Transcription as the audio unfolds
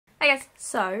Hey guys,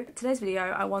 so today's video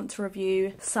I want to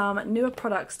review some newer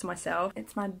products to myself.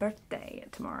 It's my birthday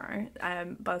tomorrow.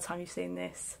 By the time you've seen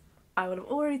this, I will have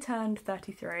already turned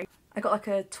 33. I got like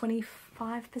a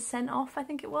 25% off, I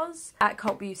think it was, at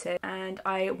Cult Beauty, and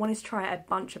I wanted to try a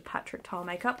bunch of Patrick Tarte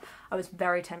makeup. I was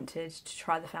very tempted to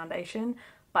try the foundation,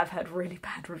 but I've heard really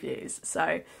bad reviews, so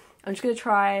I'm just going to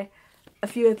try a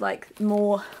few of like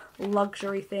more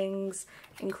luxury things,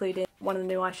 including one of the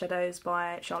new eyeshadows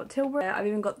by Tilbury. I've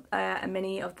even got a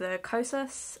mini of the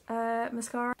Kosas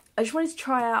mascara. I just wanted to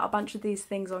try out a bunch of these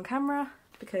things on camera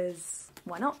because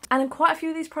why not? And in quite a few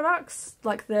of these products,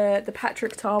 like the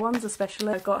Patrick Tarte ones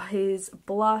especially, I've got his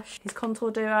blush, his contour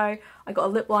duo, I got a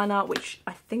lip liner which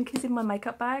I think is in my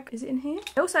makeup bag. Is it in here?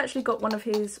 I also actually got one of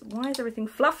his, why is everything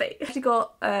fluffy? I actually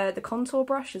got the contour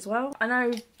brush as well. I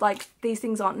know like these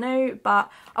things aren't new,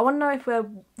 but I want to know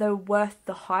if they're worth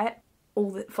the hype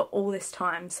for all this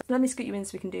time. So let me scoot you in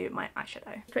so we can do my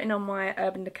eyeshadow. Putting on my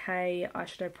Urban Decay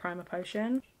eyeshadow primer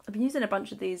potion. I've been using a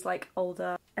bunch of these like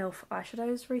older elf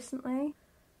eyeshadows recently,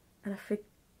 and I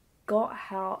forgot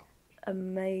how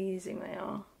amazing they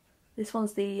are. This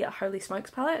one's the Holy Smokes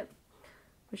palette,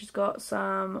 which has got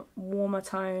some warmer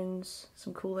tones,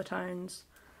 some cooler tones,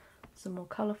 some more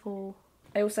colourful.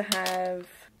 I also have,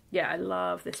 yeah, I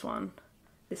love this one.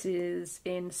 This is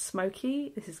in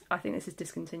Smokey. I think this is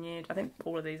discontinued. I think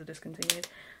all of these are discontinued.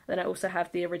 Then I also have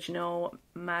the original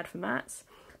Mad for Mattes.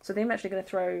 So I think I'm actually going to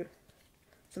throw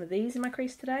some of these in my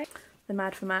crease today. The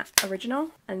Mad for Matte original.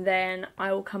 And then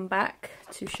I will come back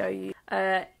to show you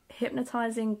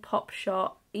Hypnotizing Pop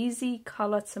Shot Easy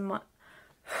Colour to my...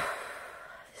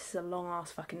 This is a long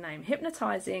ass fucking name.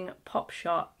 Hypnotizing Pop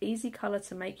Shot Easy Colour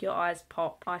to Make Your Eyes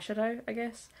Pop eyeshadow, I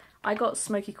guess. I got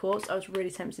Smoky Quartz. I was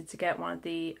really tempted to get one of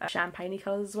the champagne-y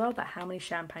colours as well, but how many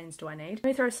champagnes do I need? Let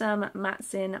me throw some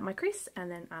mattes in my crease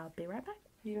and then I'll be right back.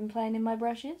 Have you been playing in my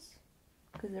brushes?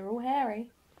 Because they're all hairy.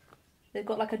 They've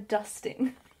got like a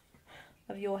dusting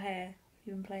of your hair.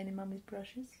 You've been playing in mummy's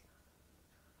brushes.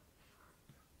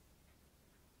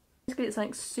 Just get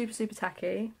something super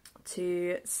tacky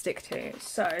to stick to.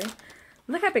 So,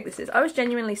 look how big this is. I was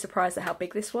genuinely surprised at how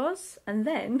big this was. And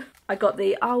then I got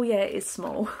the, oh yeah, it is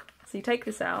small. So you take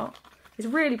this out. It's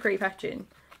really pretty packaging.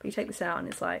 But you take this out and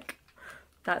it's like,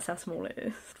 that's how small it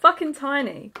is. It's fucking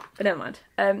tiny. But never mind.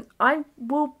 I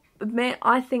will admit,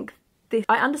 I think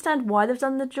I understand why they've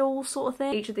done the jewel sort of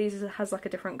thing. Each of these has like a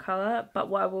different colour, but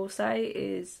what I will say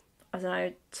is, I don't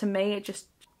know, to me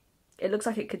it looks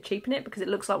like it could cheapen it because it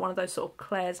looks like one of those sort of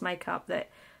Claire's makeup that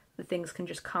the things can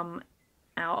just come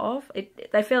out of.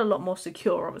 They feel a lot more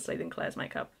secure obviously than Claire's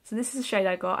makeup. So this is a shade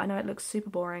I got. I know it looks super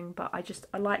boring, but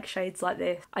I like shades like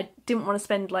this. I didn't want to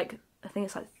spend like, I think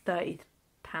it's like £30,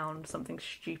 something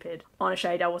stupid, on a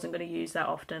shade I wasn't going to use that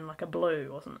often, like a blue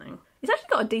or something. It's actually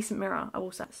got a decent mirror, I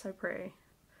will say. It's so pretty.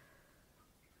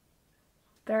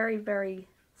 Very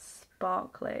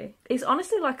sparkly. It's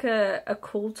honestly like a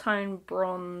cool tone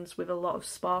bronze with a lot of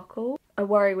sparkle. I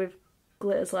worry with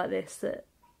glitters like this that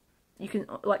you can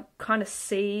like kind of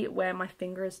see where my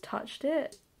finger has touched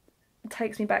it. It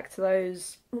takes me back to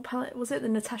those, what palette was it? The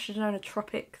Natasha Denona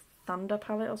Tropic Thunder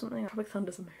palette or something? Tropic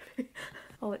Thunder's a movie.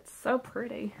 Oh, it's so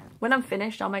pretty. When I'm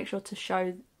finished, I'll make sure to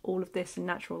show all of this in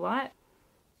natural light.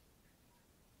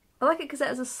 I like it because it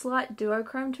has a slight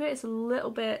duochrome to it. It's a little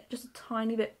bit, just a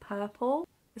tiny bit purple.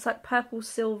 It's like purple,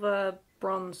 silver,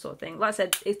 bronze sort of thing. Like I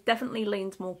said, it definitely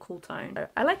leans more cool tone. So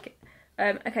I like it.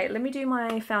 Okay, let me do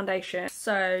my foundation.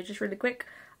 So just really quick,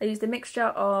 I used a mixture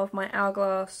of my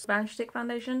Hourglass Vanish Stick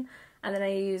foundation, and then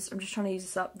I'm just trying to use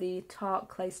this up, the Tarte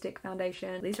Clay Stick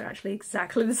foundation. These are actually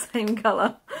exactly the same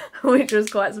colour, which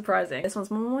was quite surprising. This one's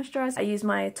more moisturised. I used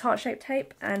my Tarte Shape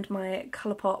Tape and my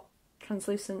Colourpop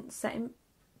translucent setting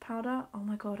powder. Oh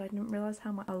my god, I didn't realise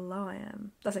how much low I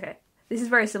am. That's okay. This is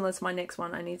very similar to my NYX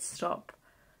one. I need to stop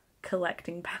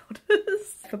collecting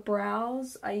powders. For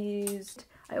brows, I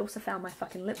also found my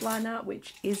fucking lip liner,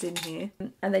 which is in here.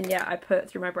 And then yeah, I put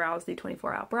through my brows the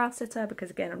 24-hour brow sitter because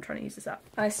again, I'm trying to use this up.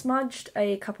 I smudged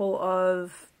a couple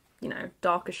of, you know,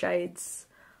 darker shades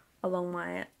along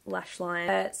my lash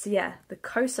line. So yeah, the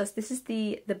Kosas, this is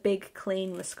the big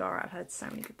clean mascara. I've heard so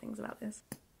many good things about this.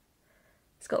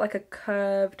 It's got like a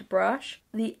curved brush.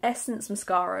 The Essence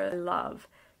mascara I love.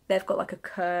 They've got like a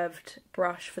curved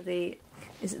brush for the,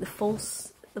 is it the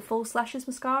false lashes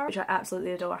mascara, which I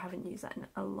absolutely adore. I haven't used that in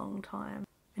a long time.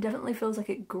 It definitely feels like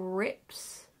it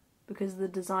grips because of the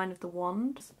design of the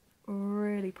wand. It's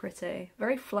really pretty,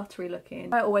 very fluttery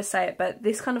looking. I always say it, but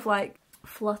this kind of like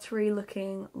fluttery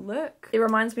looking look, it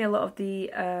reminds me a lot of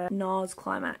the NARS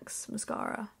Climax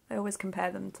mascara. I always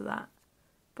compare them to that,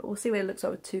 but we'll see what it looks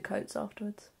like with two coats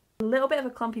afterwards. A little bit of a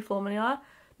clumpy formula,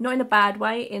 Not in a bad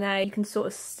way, in a, you can sort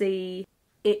of see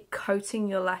it coating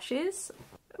your lashes.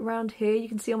 Around here you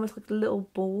can see almost like little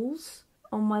balls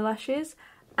on my lashes,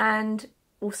 and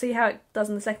we'll see how it does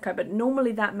in the second coat, but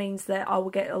normally that means that I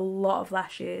will get a lot of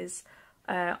lashes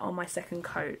on my second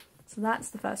coat. So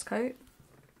that's the first coat.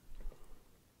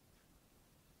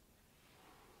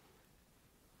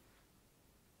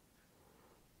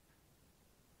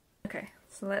 Okay,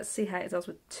 so let's see how it does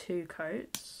with 2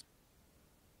 coats.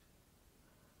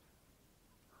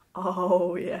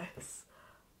 Oh yes,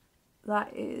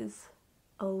 that is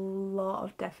a lot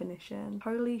of definition.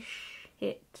 Holy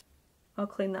shit. I'll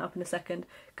clean that up in a second.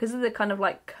 Because of the kind of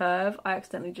like curve, I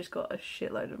accidentally just got a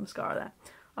shitload of mascara there.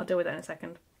 I'll deal with that in a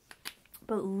second.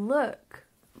 But look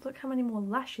how many more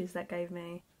lashes that gave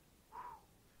me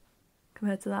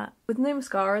compared to that. With new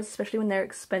mascaras, especially when they're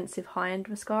expensive high-end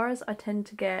mascaras, I tend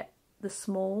to get the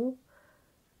small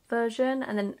version,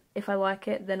 and then if I like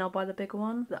it, then I'll buy the bigger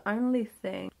one. The only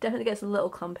thing, definitely gets a little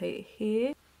clumpy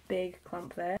here, big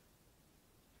clump there.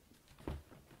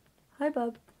 Hi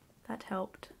bub, that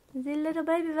helped. The little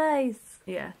baby face.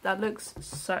 Yeah, that looks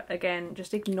so, again,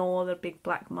 just ignore the big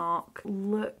black mark.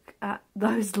 Look at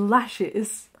those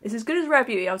lashes. It's as good as Rare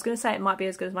Beauty. I was going to say it might be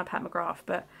as good as my Pat McGrath,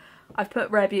 but I've put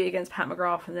Rare Beauty against Pat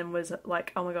McGrath and then was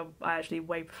like, oh my god, I actually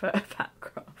way prefer Pat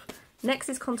McGrath. Next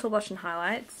is contour, blush and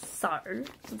highlights. So,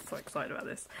 I'm so excited about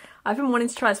this. I've been wanting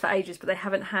to try this for ages, but they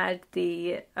haven't had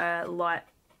the light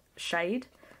shade.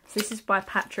 So this is by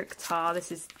Patrick Tar. This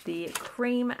is the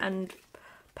cream and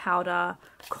powder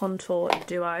contour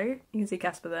duo. You can see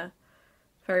Casper there.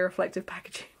 Very reflective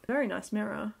packaging. Very nice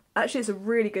mirror. Actually, it's a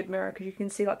really good mirror because you can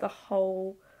see like the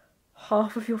whole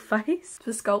half of your face.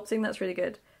 For sculpting, that's really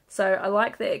good. So I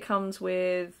like that it comes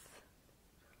with,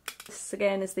 this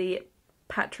again is the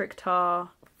Patrick Tar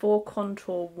 4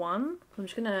 Contour 1. I'm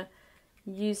just gonna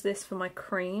use this for my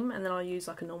cream and then I'll use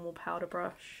like a normal powder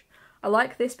brush. I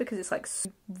like this because it's like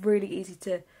really easy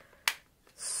to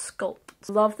sculpt.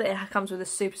 Love that it comes with a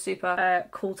super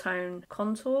cool tone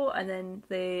contour and then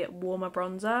the warmer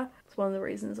bronzer. It's one of the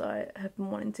reasons I have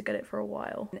been wanting to get it for a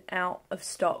while. Been out of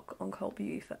stock on Cult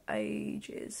Beauty for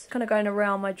ages. Kind of going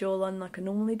around my jawline like I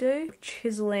normally do.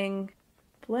 Chiseling,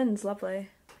 blends lovely.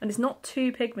 And it's not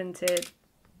too pigmented.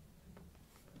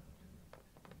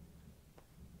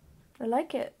 I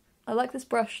like it. I like this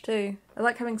brush too. I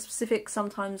like having specific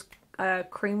sometimes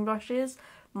cream brushes.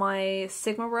 My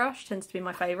Sigma brush tends to be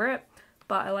my favourite,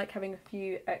 but I like having a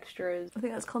few extras. I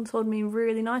think that's contoured me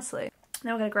really nicely.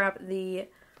 Now we're going to grab the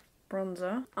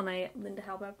bronzer on a Linda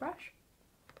Hallberg brush.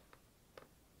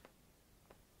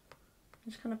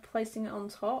 Just kind of placing it on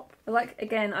top. I like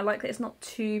that it's not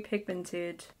too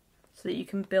pigmented so that you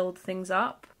can build things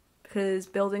up, because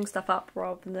building stuff up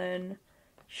rather than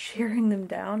shearing them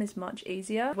down is much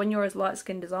easier. When you're as light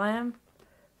skinned as I am,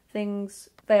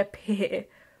 they appear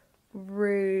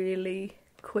really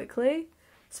quickly,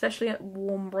 especially at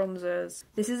warm bronzers.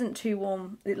 This isn't too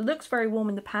warm. It looks very warm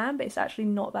in the pan, but it's actually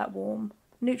not that warm.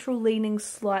 Neutral leaning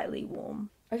slightly warm.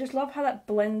 I just love how that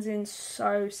blends in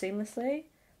so seamlessly.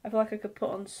 I feel like I could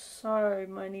put on so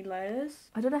many layers.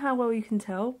 I don't know how well you can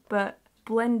tell, but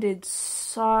blended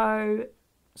so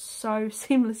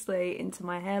seamlessly into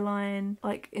my hairline,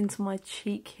 like into my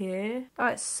cheek here. Oh,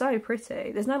 it's so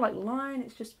pretty. There's no like line,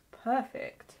 it's just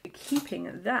perfect.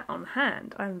 Keeping that on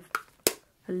hand, I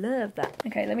love that.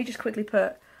 Okay, let me just quickly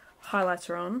put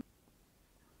highlighter on.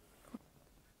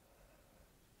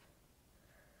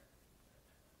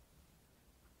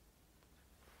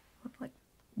 Like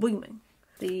booming.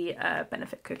 The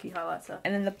Benefit Cookie highlighter.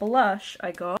 And then the blush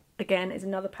I got, again, is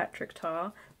another Patrick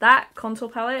Tar. That contour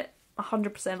palette,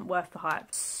 100% worth the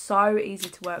hype. So easy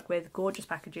to work with, gorgeous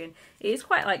packaging. It is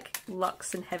quite like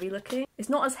luxe and heavy looking. It's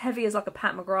not as heavy as like a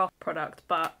Pat McGrath product,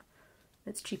 but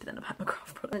it's cheaper than a Pat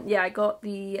McGrath product. And yeah, I got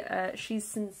the She's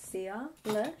Sincere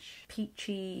blush.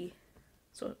 Peachy,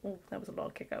 oh, that was a lot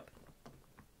of kick up.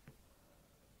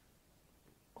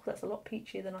 Oh, that's a lot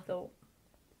peachier than I thought.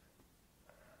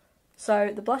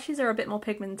 So the blushes are a bit more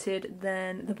pigmented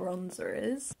than the bronzer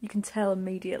is. You can tell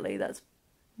immediately that's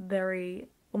very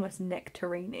almost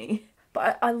nectarine-y.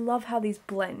 But I love how these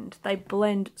blend. They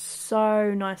blend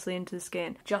so nicely into the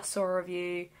skin. Just saw a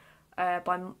review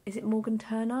by, is it Morgan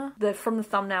Turner? From the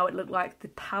thumbnail it looked like the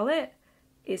palette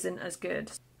isn't as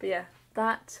good. But yeah,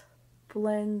 that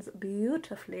blends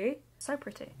beautifully. So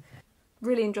pretty.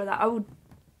 Really enjoy that. I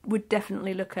would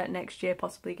definitely look at next year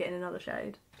possibly getting another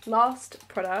shade. Last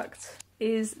product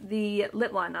is the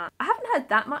lip liner. I haven't heard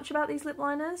that much about these lip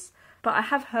liners, but I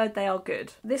have heard they are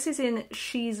good. This is in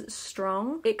She's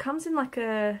Strong. It comes in like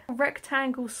a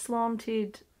rectangle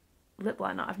slanted lip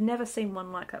liner. I've never seen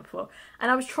one like that before.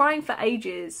 And I was trying for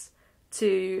ages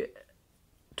to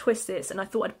twist this, and I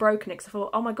thought I'd broken it because I thought,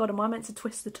 oh my god, am I meant to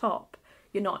twist the top?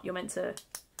 You're not. You're meant to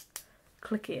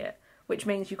click it, which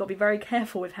means you've got to be very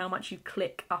careful with how much you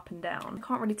click up and down. I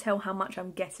can't really tell how much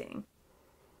I'm getting.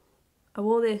 I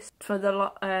wore this for the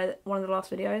one of the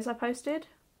last videos I posted.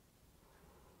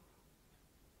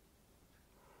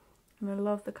 And I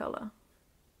love the colour.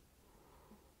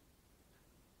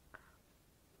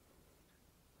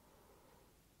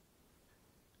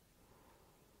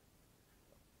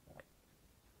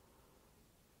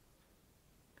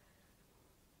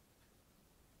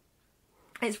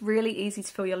 It's really easy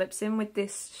to fill your lips in with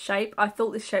this shape. I thought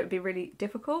this shape would be really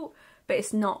difficult, but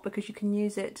it's not, because you can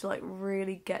use it to like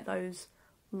really get those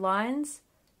lines.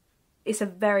 It's a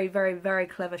very, very, very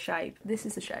clever shape. This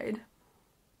is the shade.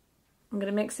 I'm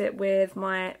going to mix it with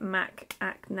my MAC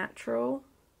Act Natural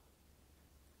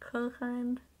colour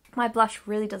kind. My blush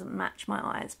really doesn't match my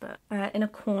eyes, but in a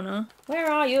corner.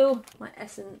 Where are you? My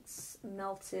Essence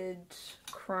Melted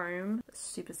Chrome.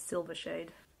 Super silver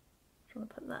shade. I'm going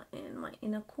to put that in my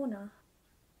inner corner.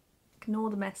 Ignore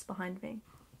the mess behind me.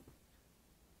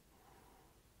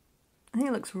 I think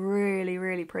it looks really,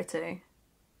 really pretty.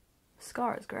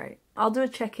 Mascara's great. I'll do a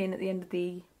check-in at the end of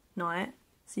the night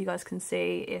so you guys can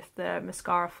see if the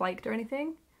mascara flaked or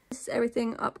anything. This is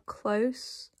everything up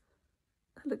close.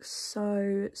 That looks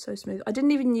so, so smooth. I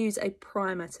didn't even use a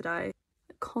primer today.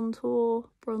 Contour,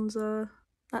 bronzer,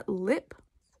 that lip,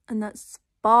 and that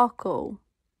sparkle.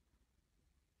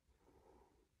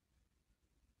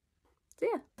 So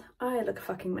yeah, I look a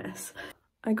fucking mess.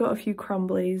 I got a few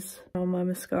crumblies on my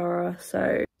mascara,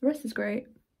 so the rest is great.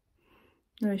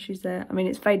 No issues there. I mean,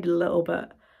 it's faded a little,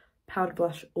 but powder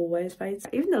blush always fades.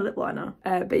 Even the lip liner.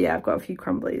 But yeah, I've got a few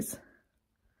crumblies.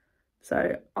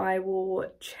 So I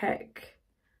will check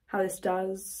how this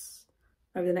does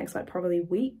over the next like probably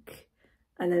week.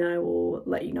 And then I will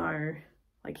let you know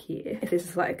like here if this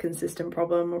is like a consistent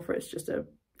problem or if it's just a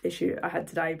issue I had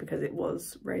today because it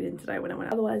was raining today when I went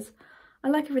out. Otherwise, I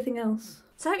like everything else.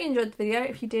 So I hope you enjoyed the video.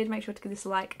 If you did, make sure to give this a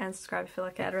like and subscribe if you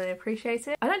like it. I'd really appreciate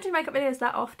it. I don't do makeup videos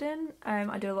that often.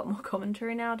 I do a lot more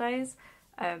commentary nowadays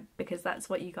because that's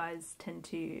what you guys tend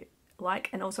to like.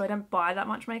 And also I don't buy that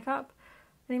much makeup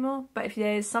anymore. But if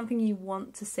there's something you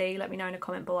want to see, let me know in a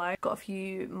comment below. I've got a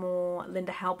few more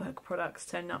Linda Hallberg products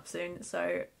turning up soon.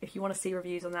 So if you want to see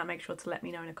reviews on that, make sure to let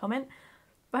me know in a comment.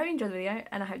 But I hope you enjoyed the video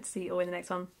and I hope to see you all in the next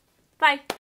one. Bye!